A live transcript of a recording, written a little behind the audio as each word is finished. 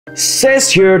Says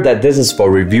here that this is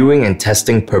for reviewing and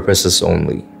testing purposes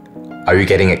only. Are you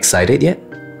getting excited yet?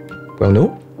 Well,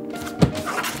 no?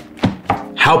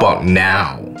 How about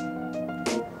now?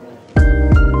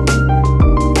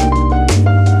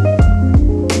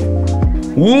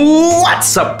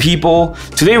 What's up, people?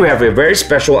 Today we have a very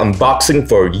special unboxing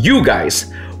for you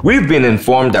guys. We've been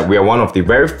informed that we are one of the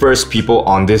very first people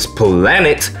on this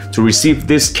planet to receive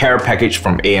this care package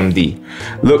from AMD.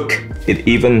 Look, it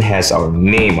even has our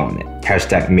name on it.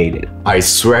 #made it. I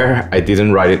swear I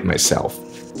didn't write it myself.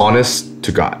 Honest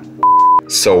to God.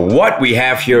 So what we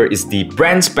have here is the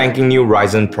brand spanking new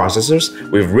Ryzen processors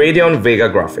with Radeon Vega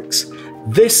Graphics.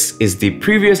 This is the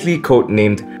previously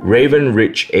codenamed Raven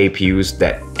Ridge APUs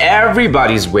that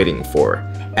everybody's waiting for,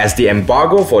 as the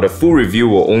embargo for the full review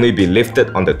will only be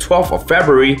lifted on the 12th of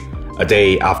February, a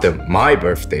day after my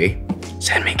birthday.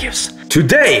 Send me gifts.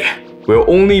 Today, we'll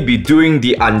only be doing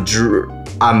the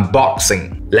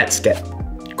unboxing. Let's get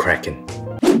cracking.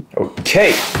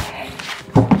 Okay,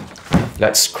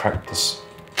 let's crack this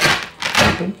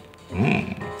open.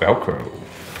 Velcro.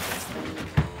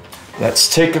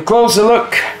 Let's take a closer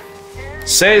look.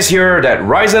 Says here that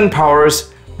Ryzen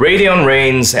powers, Radeon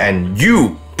reigns, and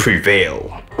you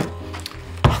prevail.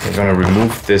 We're gonna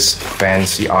remove this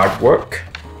fancy artwork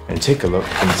and take a look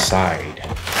inside.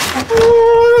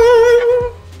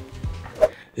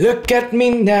 Look at me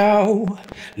now,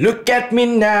 look at me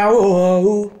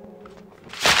now.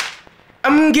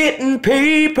 I'm getting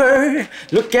paper,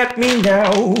 look at me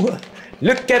now,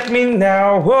 look at me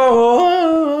now.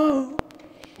 Whoa.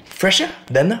 Fresher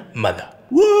than a mother.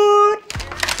 What?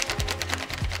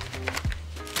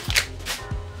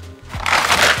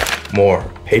 More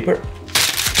paper.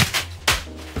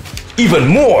 Even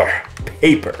more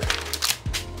paper.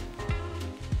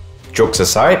 Jokes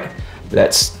aside,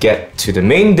 let's get to the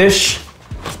main dish.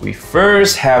 We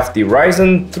first have the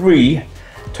Ryzen 3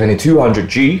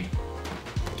 2200G.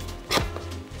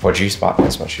 For G-Spot,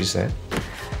 that's what she said.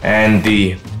 And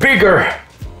the bigger,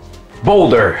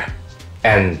 bolder,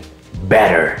 and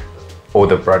better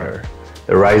older brother,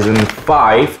 the Ryzen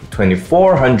 5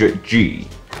 2400G.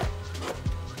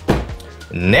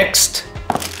 Next,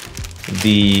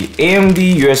 the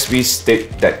AMD USB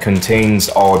stick that contains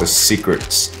all the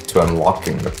secrets to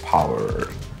unlocking the power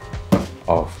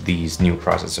of these new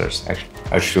processors.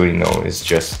 Actually no, it's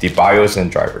just the BIOS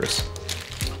and drivers.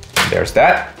 There's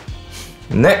that.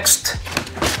 Next,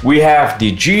 we have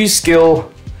the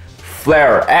G.Skill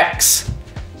Flare X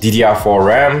DDR4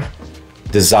 RAM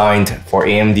designed for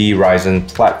AMD Ryzen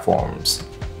platforms.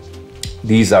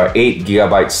 These are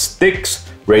 8GB sticks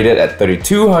rated at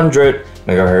 3200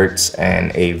 MHz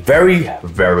and a very,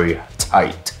 very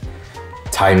tight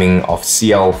timing of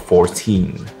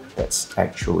CL14. That's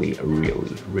actually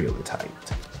really, really tight.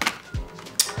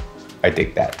 I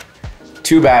dig that.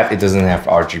 Too bad it doesn't have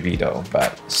RGB though,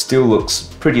 but still looks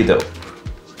pretty dope.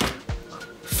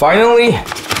 Finally,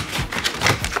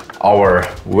 our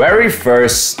very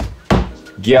first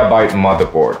Gigabyte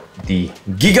motherboard, the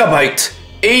Gigabyte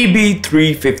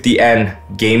AB350N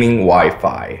Gaming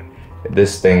Wi-Fi.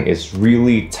 This thing is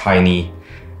really tiny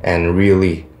and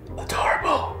really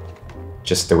adorable,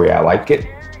 just the way I like it.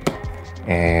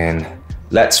 And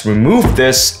let's remove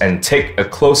this and take a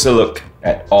closer look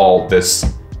at all this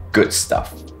good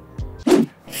stuff.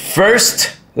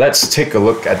 First, let's take a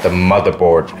look at the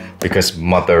motherboard because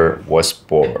mother was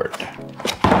bored.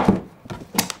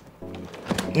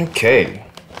 Okay,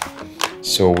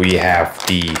 so we have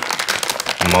the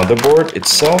motherboard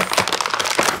itself.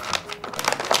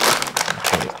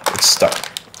 Okay, it's stuck.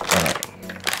 All right,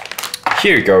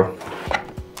 here you go.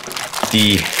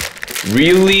 The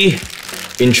really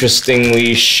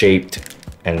interestingly shaped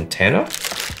antenna.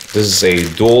 This is a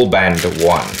dual band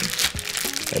one.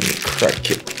 Let me crack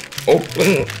it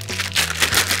open.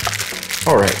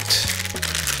 All right,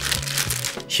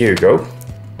 here you go.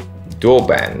 Dual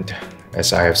band,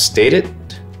 as I have stated,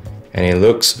 and it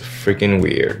looks freaking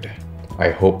weird. I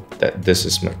hope that this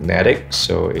is magnetic,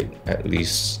 so it at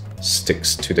least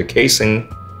sticks to the casing.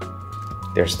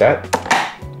 There's that.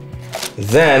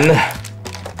 Then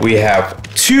we have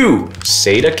two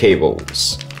SATA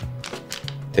cables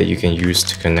that you can use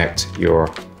to connect your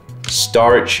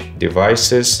storage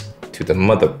devices to the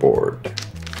motherboard.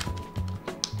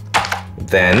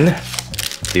 Then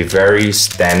the very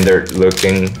standard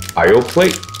looking I/O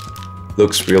plate.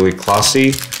 Looks really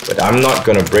classy, but I'm not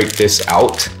gonna break this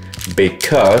out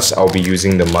because I'll be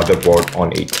using the motherboard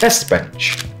on a test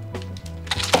bench.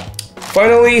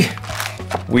 Finally,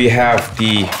 we have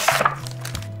the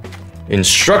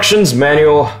instructions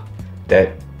manual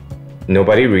that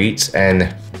nobody reads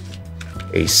and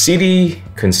a CD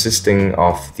consisting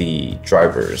of the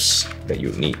drivers that you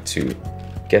need to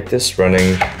get this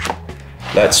running.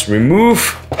 Let's remove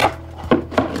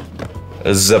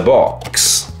the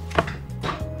box.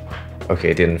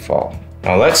 Okay, it didn't fall.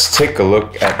 Now let's take a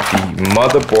look at the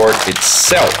motherboard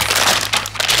itself.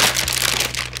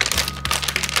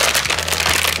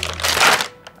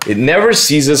 It never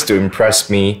ceases to impress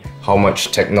me how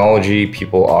much technology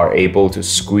people are able to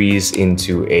squeeze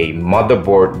into a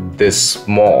motherboard this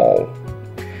small.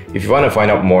 If you want to find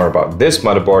out more about this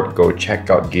motherboard, go check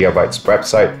out Gigabyte's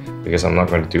website, because I'm not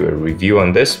going to do a review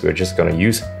on this. We're just going to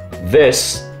use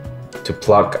this to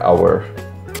plug our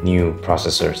new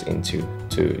processors into,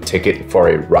 to take it for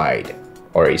a ride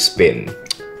or a spin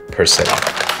per se.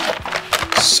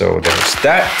 So there's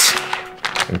that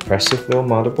impressive little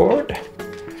motherboard.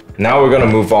 Now we're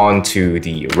gonna move on to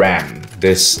the RAM.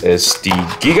 This is the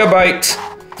Gigabyte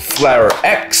Flare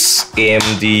X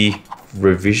AMD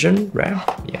Revision RAM?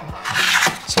 Yeah,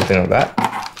 something like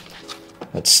that.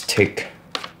 Let's take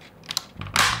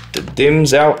the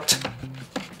DIMMs out.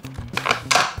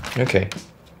 Okay,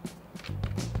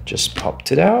 just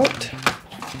popped it out.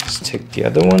 Let's take the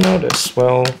other one out as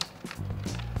well.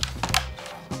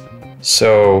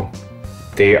 So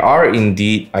they are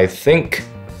indeed, I think,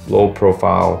 low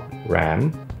profile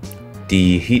RAM.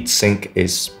 The heatsink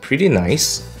is pretty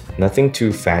nice, nothing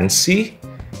too fancy.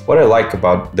 What I like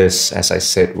about this, as I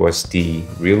said, was the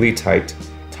really tight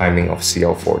timing of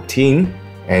CL14,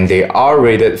 and they are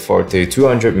rated for the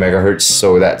 200 MHz,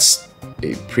 so that's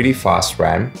a pretty fast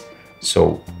RAM.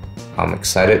 So I'm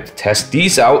excited to test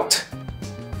these out.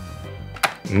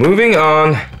 Moving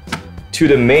on to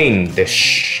the main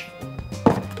dish.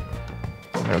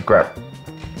 I'm gonna grab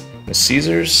the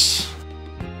scissors.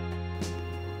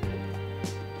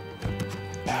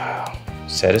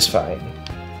 Satisfying.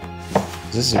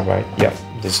 This is right. Yeah,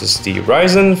 this is the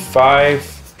Ryzen 5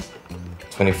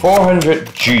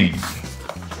 2400G.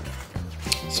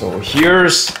 So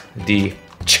here's the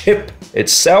chip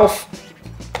itself.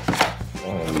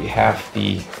 We have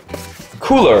the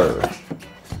cooler.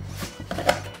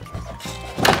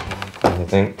 I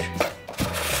think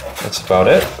that's about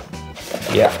it.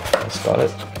 Yeah, that's about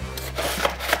it.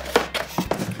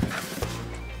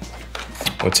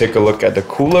 We'll take a look at the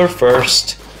cooler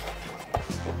first.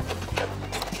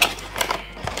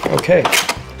 Okay.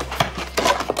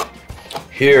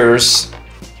 Here's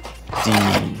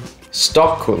the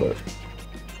stock cooler.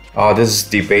 This is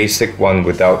the basic one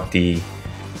without the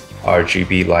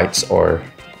RGB lights or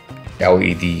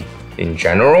LED in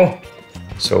general.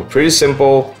 So pretty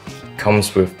simple.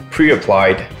 Comes with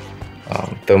pre-applied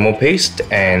thermal paste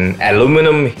and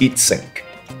aluminum heatsink.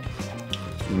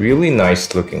 Really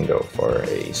nice looking though for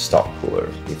a stock cooler,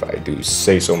 if I do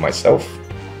say so myself.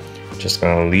 Just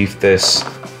gonna leave this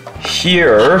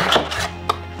here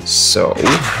so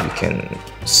you can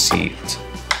see it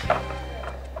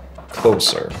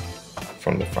closer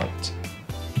from the front.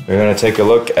 We're gonna take a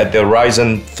look at the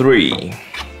Ryzen 3.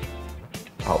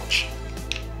 Ouch.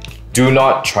 Do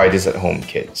not try this at home,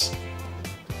 kids.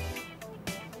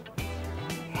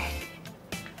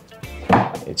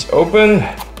 It's open.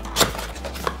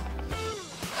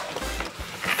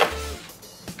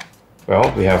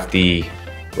 Well, we have the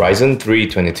Ryzen 3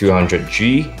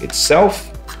 2200G itself.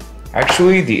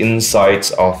 Actually, the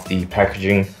insides of the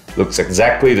packaging looks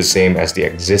exactly the same as the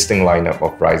existing lineup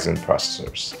of Ryzen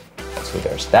processors. So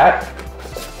there's that.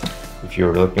 If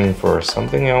you're looking for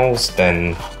something else,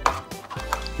 then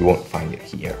you won't find it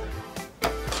here.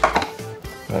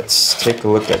 Let's take a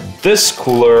look at this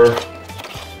cooler.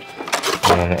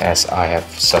 And as I have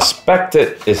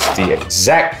suspected, it's the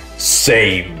exact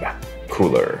same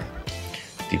cooler.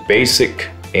 The basic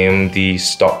AMD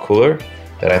stock cooler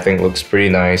that I think looks pretty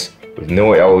nice with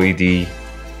no LED,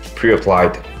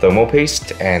 pre-applied thermal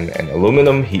paste, and an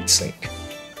aluminum heatsink.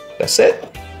 That's it.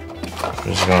 I'm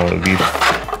just gonna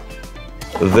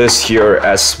leave this here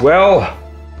as well.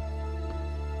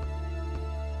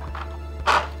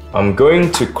 I'm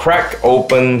going to crack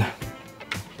open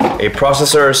a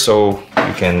processor so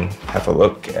you can have a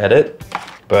look at it,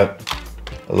 but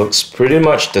it looks pretty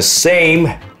much the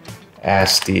same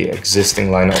as the existing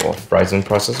lineup of Ryzen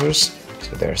processors.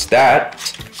 So there's that.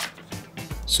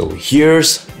 So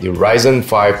here's the Ryzen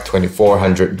 5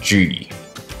 2400G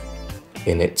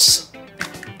in its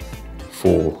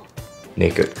full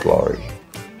naked glory.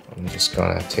 I'm just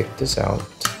gonna take this out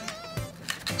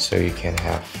so you can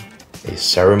have a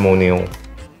ceremonial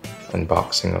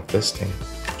unboxing of this thing.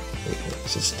 Wait,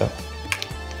 is it stuck?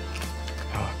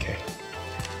 Okay.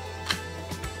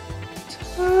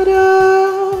 Ta-da!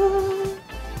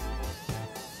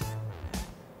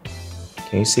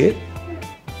 Can you see it?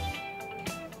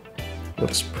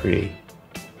 looks pretty.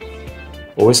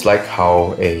 Always like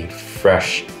how a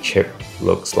fresh chip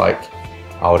looks like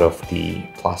out of the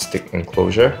plastic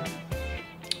enclosure.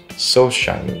 So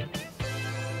shiny.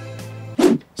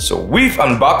 So we've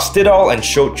unboxed it all and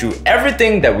showed you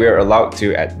everything that we're allowed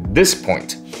to at this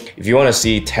point. If you want to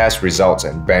see test results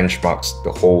and benchmarks,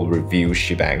 the whole review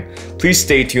shebang, please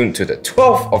stay tuned to the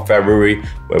 12th of February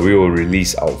where we will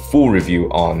release our full review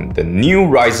on the new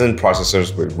Ryzen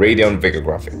processors with Radeon Vega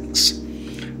Graphics,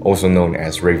 also known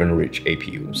as Raven Ridge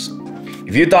APUs.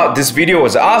 If you thought this video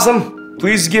was awesome,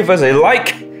 please give us a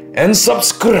like and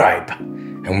subscribe,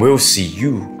 and we'll see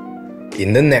you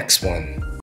in the next one.